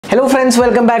Hello friends,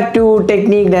 welcome back to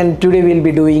Technique, and today we'll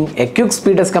be doing a quick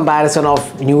speed test comparison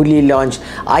of newly launched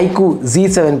iQOO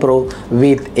Z7 Pro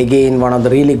with again one of the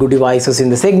really good devices in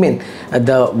the segment,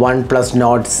 the OnePlus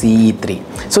Nord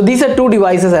CE3. So these are two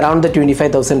devices around the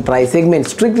 25,000 price segment.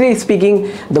 Strictly speaking,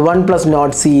 the OnePlus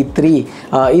Nord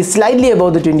CE3 is slightly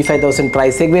above the 25,000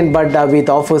 price segment, but with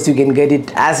offers you can get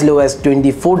it as low as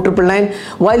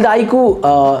 24,999, while the iQOO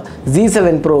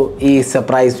Z7 Pro is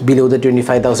priced below the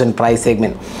 25,000 price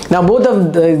segment. Now both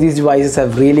of these devices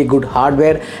have really good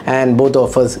hardware and both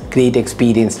offers great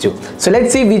experience too. So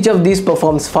let's see which of these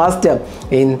performs faster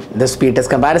in the speed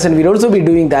test comparison. We'll also be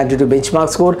doing the AnTuTu benchmark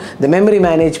score, the memory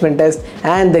management test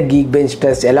and the Geekbench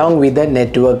test along with the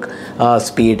network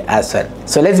speed as well.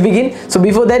 So let's begin. So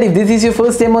before that, if this is your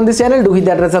first time on this channel, do hit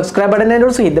that red subscribe button and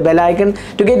also hit the bell icon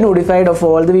to get notified of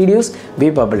all the videos we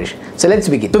publish. So let's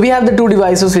begin. So we have the two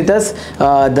devices with us,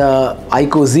 the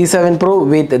iQOO Z7 Pro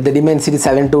with the Dimensity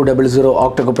 7200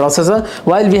 octa-core processor,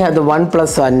 while we have the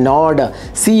OnePlus Nord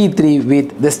CE3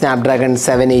 with the Snapdragon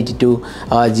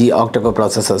 782G octa-core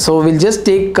processor. So we'll just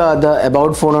take the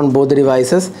about phone on both the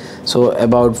devices. So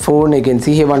about phone, you can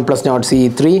see here OnePlus Nord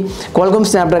CE3, Qualcomm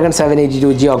Snapdragon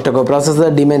 782G octa-core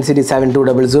processor, Dimensity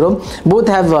 7200. Both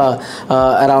have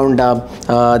around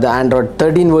the Android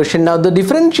 13 version. Now the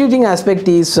differentiating aspect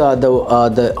is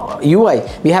the UI.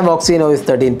 We have Oxygen OS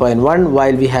 13.1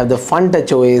 while we have the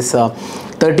FunTouch OS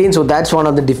 13, so that's one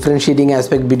of the differentiating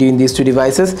aspect between these two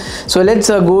devices. So let's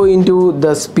go into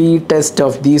the speed test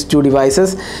of these two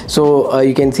devices. So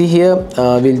you can see here,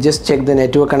 we'll just check the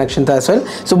network connections as well.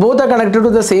 So both are connected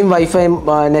to the same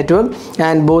Wi-Fi network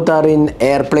and both are in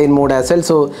airplane mode as well.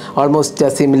 So almost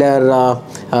similar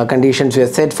conditions were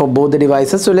set for both the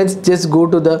devices. So let's just go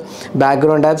to the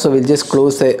background app. So we'll just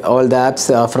close all the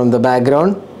apps from the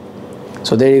background.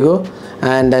 So there you go,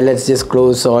 and let's just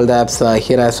close all the apps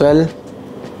here as well.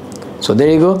 So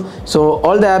there you go. So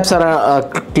all the apps are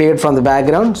cleared from the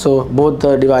background. So both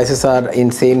the devices are in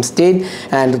same state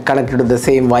and connected to the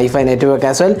same Wi-Fi network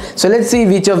as well. So let's see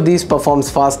which of these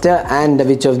performs faster and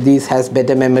which of these has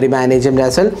better memory management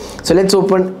as well. So let's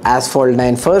open Asphalt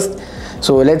 9 first.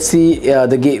 So let's see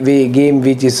the game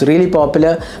which is really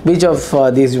popular. Which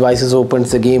of these devices opens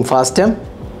the game faster?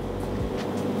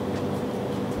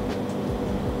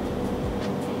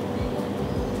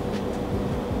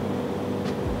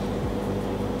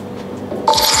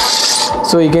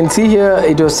 So you can see here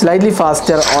it was slightly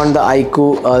faster on the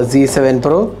iQOO Z7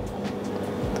 Pro.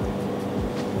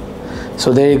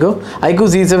 So there you go, iQOO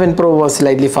Z7 Pro was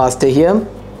slightly faster here.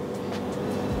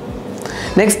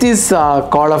 Next is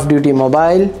Call of Duty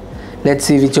Mobile. Let's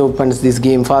see which opens this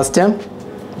game faster.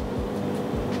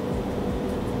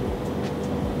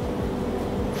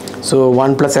 So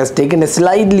OnePlus has taken a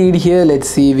slight lead here. Let's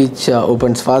see which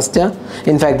opens faster.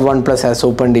 In fact, OnePlus has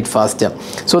opened it faster.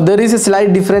 So there is a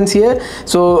slight difference here.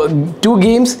 So two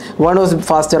games, one was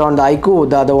faster on the iQOO,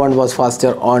 the other one was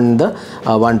faster on the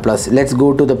OnePlus. Let's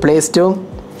go to the Play Store.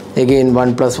 Again,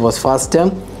 OnePlus was faster.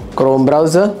 Chrome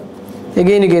browser.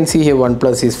 Again, you can see here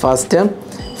OnePlus is faster.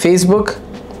 Facebook.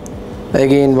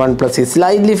 Again, OnePlus is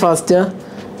slightly faster.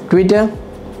 Twitter.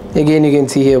 Again, you can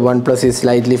see here OnePlus is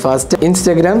slightly faster.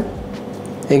 Instagram.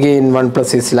 Again,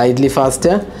 OnePlus is slightly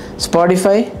faster.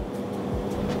 Spotify.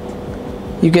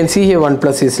 You can see here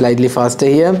OnePlus is slightly faster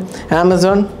here.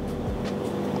 Amazon.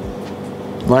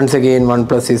 Once again,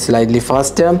 OnePlus is slightly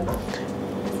faster.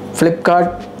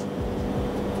 Flipkart.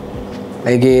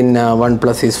 Again,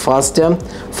 OnePlus is faster.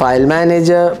 File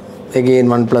Manager. Again,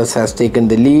 OnePlus has taken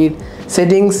the lead.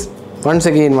 Settings. Once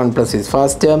again, OnePlus is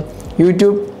faster.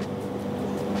 YouTube.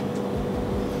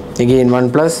 Again,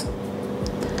 OnePlus.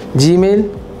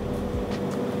 Gmail.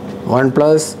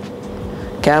 OnePlus.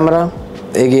 Camera.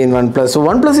 Again, OnePlus. So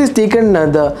OnePlus is taken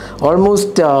the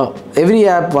almost every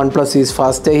app. OnePlus is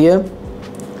faster here.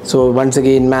 So once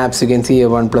again, maps, you can see here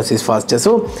OnePlus is faster.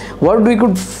 So what we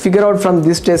could figure out from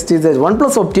this test is that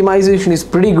OnePlus optimization is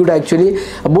pretty good actually.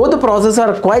 Both the processors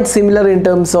are quite similar in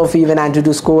terms of even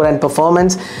AnTuTu score and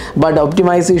performance, but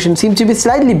optimization seems to be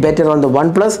slightly better on the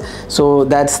OnePlus. So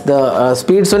that's the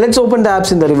speed. So let's open the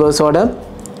apps in the reverse order.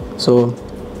 So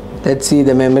let's see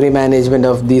the memory management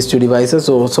of these two devices.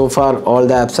 So far all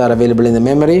the apps are available in the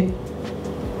memory.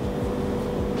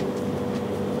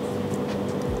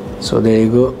 So there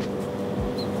you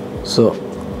go. So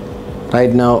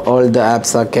right now all the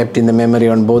apps are kept in the memory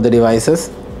on both the devices.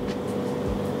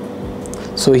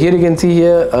 So here you can see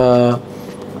here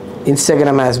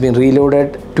Instagram has been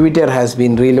reloaded, Twitter has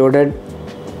been reloaded,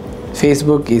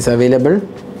 Facebook is available,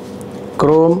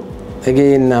 Chrome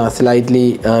again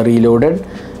slightly reloaded,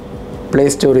 Play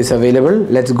Store is available.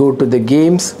 Let's go to the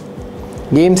games.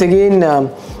 Again,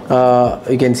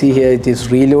 You can see here it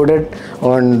is reloaded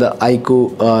on the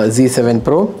iQOO Z7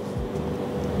 Pro.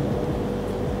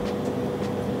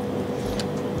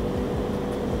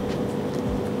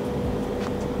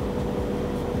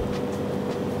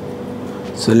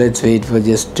 So let's wait for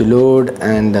just to load,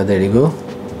 and there you go.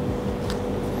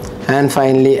 And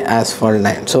finally Asphalt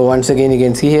 9. So once again you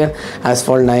can see here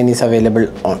Asphalt 9 is available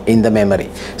in the memory.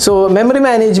 So memory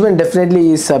management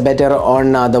definitely is better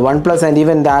on the OnePlus, and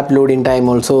even the app loading time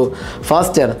also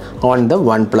faster on the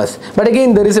OnePlus. But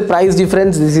again there is a price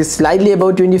difference. This is slightly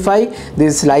above 25,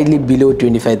 this is slightly below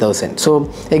 25,000.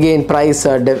 So again price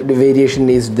variation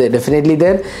is definitely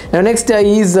there. Now next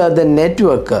is the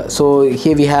network. So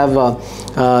here we have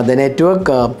the network.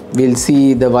 We'll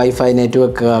see the Wi-Fi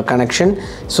network connection.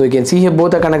 So you can see here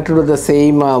both are connected to the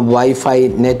same Wi-Fi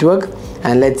network,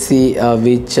 and let's see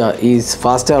which is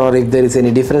faster, or if there is any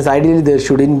difference. Ideally there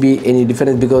shouldn't be any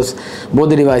difference because both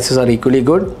the devices are equally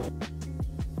good.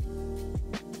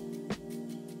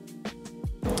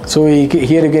 So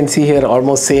here you can see here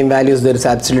almost same values. There is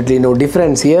absolutely no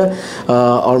difference here.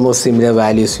 Almost similar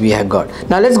values we have got.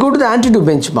 Now let's go to the AnTuTu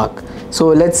benchmark. So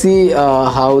let's see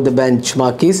how the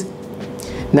benchmark is.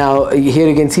 Now here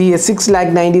you can see here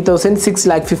 6,90,000,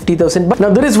 6,50,000. But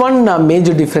now there is one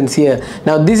major difference here.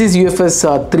 Now this is UFS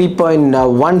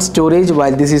 3.1 storage,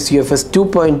 while this is UFS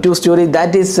 2.2 storage.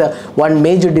 That is one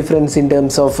major difference in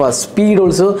terms of speed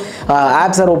also.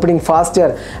 Apps are opening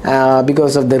faster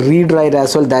because of the read write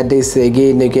as well. That is,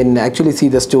 again, you can actually see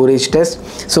the storage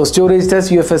test. So storage test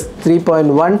UFS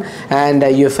 3.1 and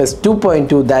UFS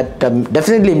 2.2, that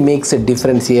definitely makes a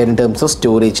difference here in terms of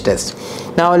storage test.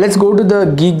 Now let's go to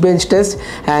the Geekbench test,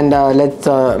 and let's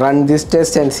run this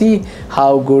test and see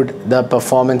how good the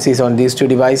performance is on these two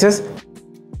devices.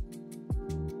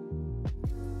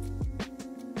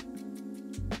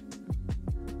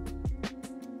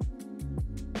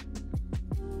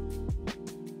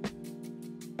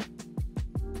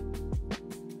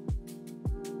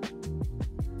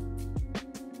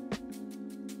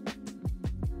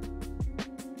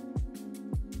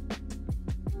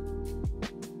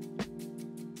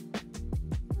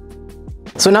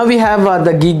 So now we have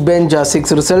the Geekbench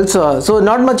 6 results. So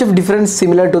not much of difference,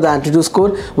 similar to the AnTuTu score: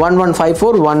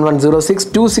 1154, 1106,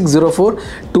 2604,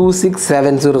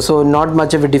 2670. So not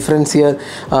much of a difference here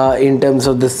in terms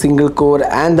of the single core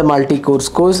and the multi-core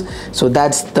scores. So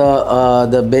that's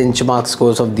the benchmark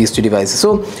scores of these two devices.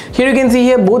 So here you can see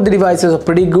here both the devices are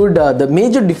pretty good. The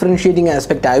major differentiating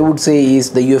aspect I would say is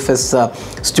the UFS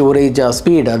storage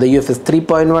speed, the UFS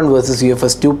 3.1 versus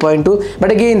UFS 2.2.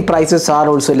 But again prices are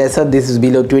also lesser. This is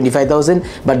below 25,000,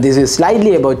 but this is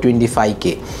slightly above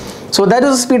 25k. So that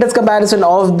is a speed test comparison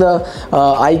of the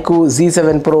iQOO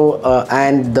Z7 Pro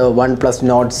and the OnePlus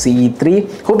Nord CE 3.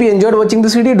 Hope you enjoyed watching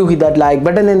this video. Do hit that like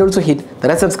button and also hit the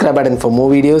red subscribe button for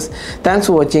more videos. Thanks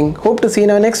for watching. Hope to see you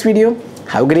in our next video.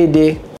 Have a great day.